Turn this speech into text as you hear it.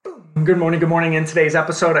Good morning. Good morning. In today's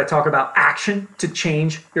episode, I talk about action to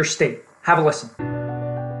change your state. Have a listen.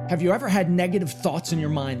 Have you ever had negative thoughts in your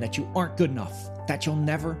mind that you aren't good enough, that you'll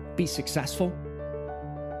never be successful?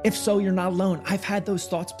 If so, you're not alone. I've had those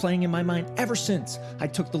thoughts playing in my mind ever since I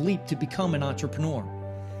took the leap to become an entrepreneur.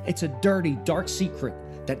 It's a dirty, dark secret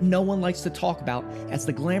that no one likes to talk about, as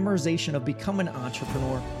the glamorization of becoming an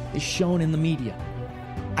entrepreneur is shown in the media.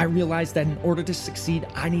 I realized that in order to succeed,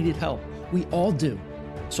 I needed help. We all do.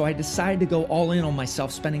 So I decided to go all in on myself,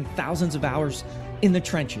 spending thousands of hours in the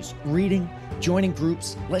trenches, reading, joining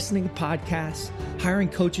groups, listening to podcasts, hiring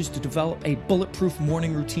coaches to develop a bulletproof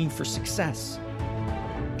morning routine for success.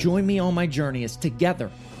 Join me on my journey as together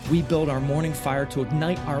we build our morning fire to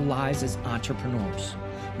ignite our lives as entrepreneurs.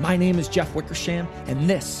 My name is Jeff Wickersham, and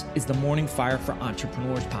this is the Morning Fire for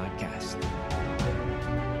Entrepreneurs podcast.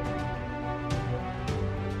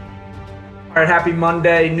 All right, happy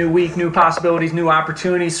Monday, new week, new possibilities, new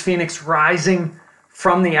opportunities. Phoenix rising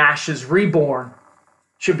from the ashes, reborn.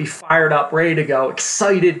 Should be fired up, ready to go,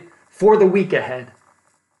 excited for the week ahead.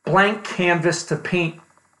 Blank canvas to paint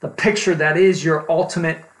the picture that is your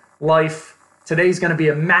ultimate life. Today's going to be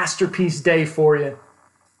a masterpiece day for you.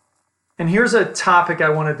 And here's a topic I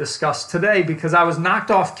want to discuss today because I was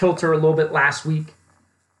knocked off kilter a little bit last week.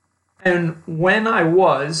 And when I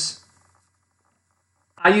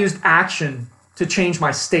used action to change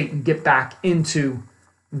my state and get back into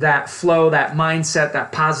that flow, that mindset,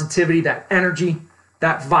 that positivity, that energy,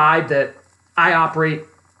 that vibe that I operate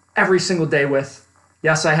every single day with.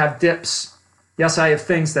 Yes, I have dips. Yes, I have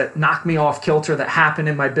things that knock me off kilter, that happen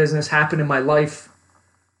in my business, happen in my life,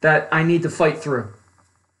 that I need to fight through,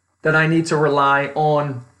 that I need to rely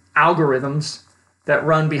on algorithms that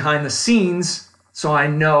run behind the scenes so I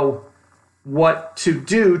know what to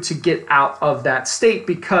do to get out of that state.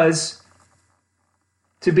 Because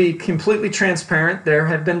to be completely transparent, there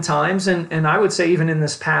have been times, and I would say even in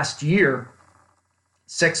this past year,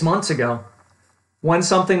 6 months ago, when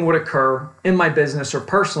something would occur in my business or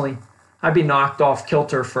personally, I'd be knocked off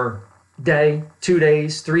kilter for a day, 2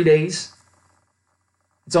 days, 3 days.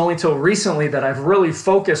 It's only until recently that I've really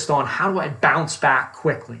focused on how do I bounce back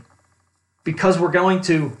quickly, because we're going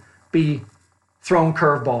to be thrown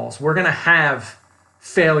curveballs. We're going to have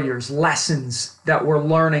failures, lessons that we're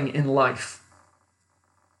learning in life.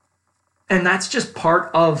 And that's just part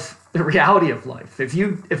of the reality of life. If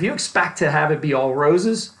you expect to have it be all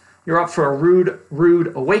roses, you're up for a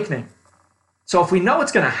rude awakening. So if we know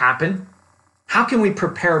it's going to happen, how can we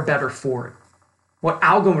prepare better for it? What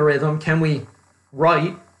algorithm can we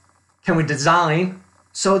write, can we design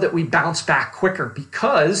so that we bounce back quicker?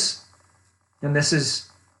 Because, and this is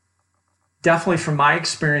definitely from my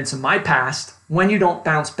experience in my past, when you don't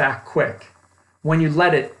bounce back quick, when you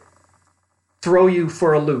let it throw you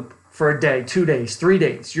for a loop for a day, 2 days, 3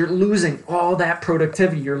 days, you're losing all that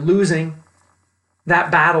productivity. You're losing that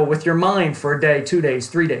battle with your mind for a day, 2 days,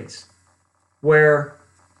 3 days. Where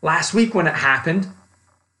last week when it happened,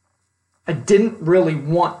 I didn't really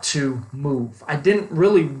want to move. I didn't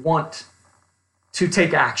really want to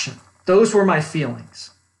take action. Those were my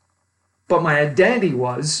feelings. But my identity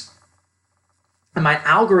was, and my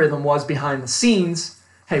algorithm was behind the scenes,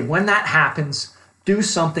 hey, when that happens, do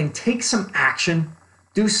something, take some action,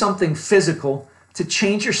 do something physical to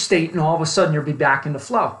change your state, and all of a sudden you'll be back into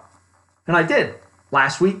flow. And I did.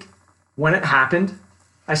 Last week, when it happened,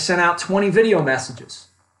 I sent out 20 video messages.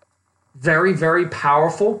 Very, very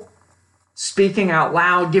powerful. Speaking out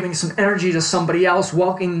loud, giving some energy to somebody else,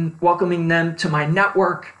 welcoming them to my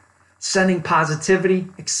network, sending positivity,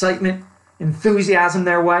 excitement, enthusiasm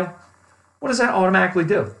their way. What does that automatically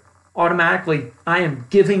do? Automatically, I am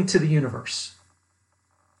giving to the universe.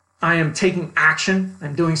 I am taking action.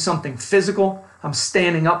 I'm doing something physical. I'm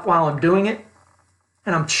standing up while I'm doing it.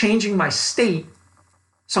 And I'm changing my state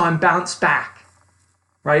so I'm bounced back,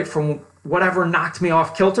 right? From whatever knocked me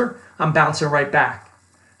off kilter, I'm bouncing right back.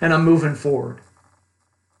 And I'm moving forward.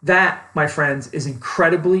 That, my friends, is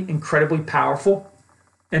incredibly, incredibly powerful.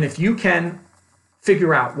 And if you can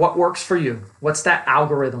figure out what works for you, what's that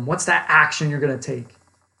algorithm, what's that action you're going to take?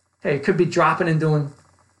 Hey, it could be dropping and doing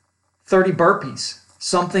 30 burpees,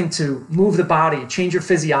 something to move the body, change your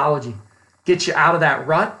physiology, get you out of that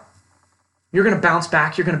rut. You're going to bounce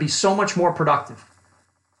back. You're going to be so much more productive.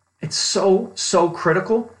 It's so, so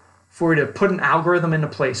critical for you to put an algorithm into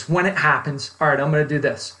place. When it happens, all right, I'm going to do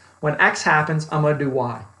this. When X happens, I'm going to do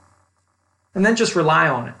Y. And then just rely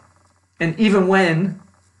on it. And even when,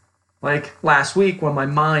 like last week, when my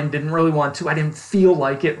mind didn't really want to, I didn't feel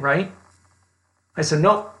like it, right? I said,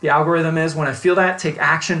 nope, the algorithm is when I feel that, take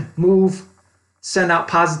action, move, send out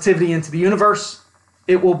positivity into the universe.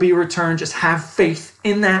 It will be returned. Just have faith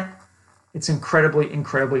in that. It's incredibly,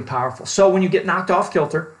 incredibly powerful. So when you get knocked off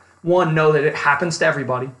kilter, one, know that it happens to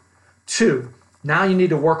everybody. Two, now you need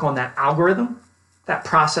to work on that algorithm, that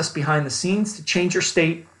process behind the scenes to change your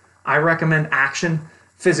state. I recommend action,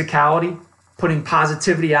 physicality, putting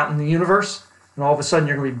positivity out in the universe, and all of a sudden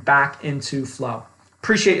you're going to be back into flow.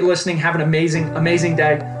 Appreciate you listening. Have an amazing, amazing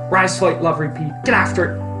day. Rise, fight, love, repeat. Get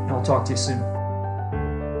after it, and I'll talk to you soon.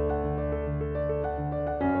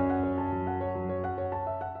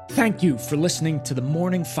 Thank you for listening to the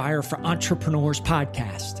Morning Fire for Entrepreneurs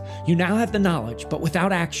podcast. You now have the knowledge, but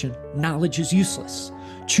without action, knowledge is useless.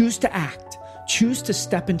 Choose to act. Choose to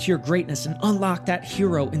step into your greatness and unlock that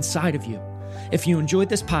hero inside of you. If you enjoyed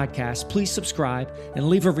this podcast, please subscribe and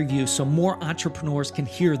leave a review so more entrepreneurs can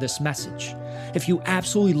hear this message. If you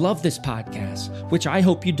absolutely love this podcast, which I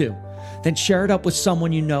hope you do, then share it up with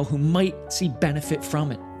someone you know who might see benefit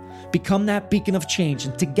from it. Become that beacon of change,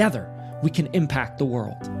 and together we can impact the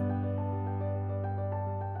world.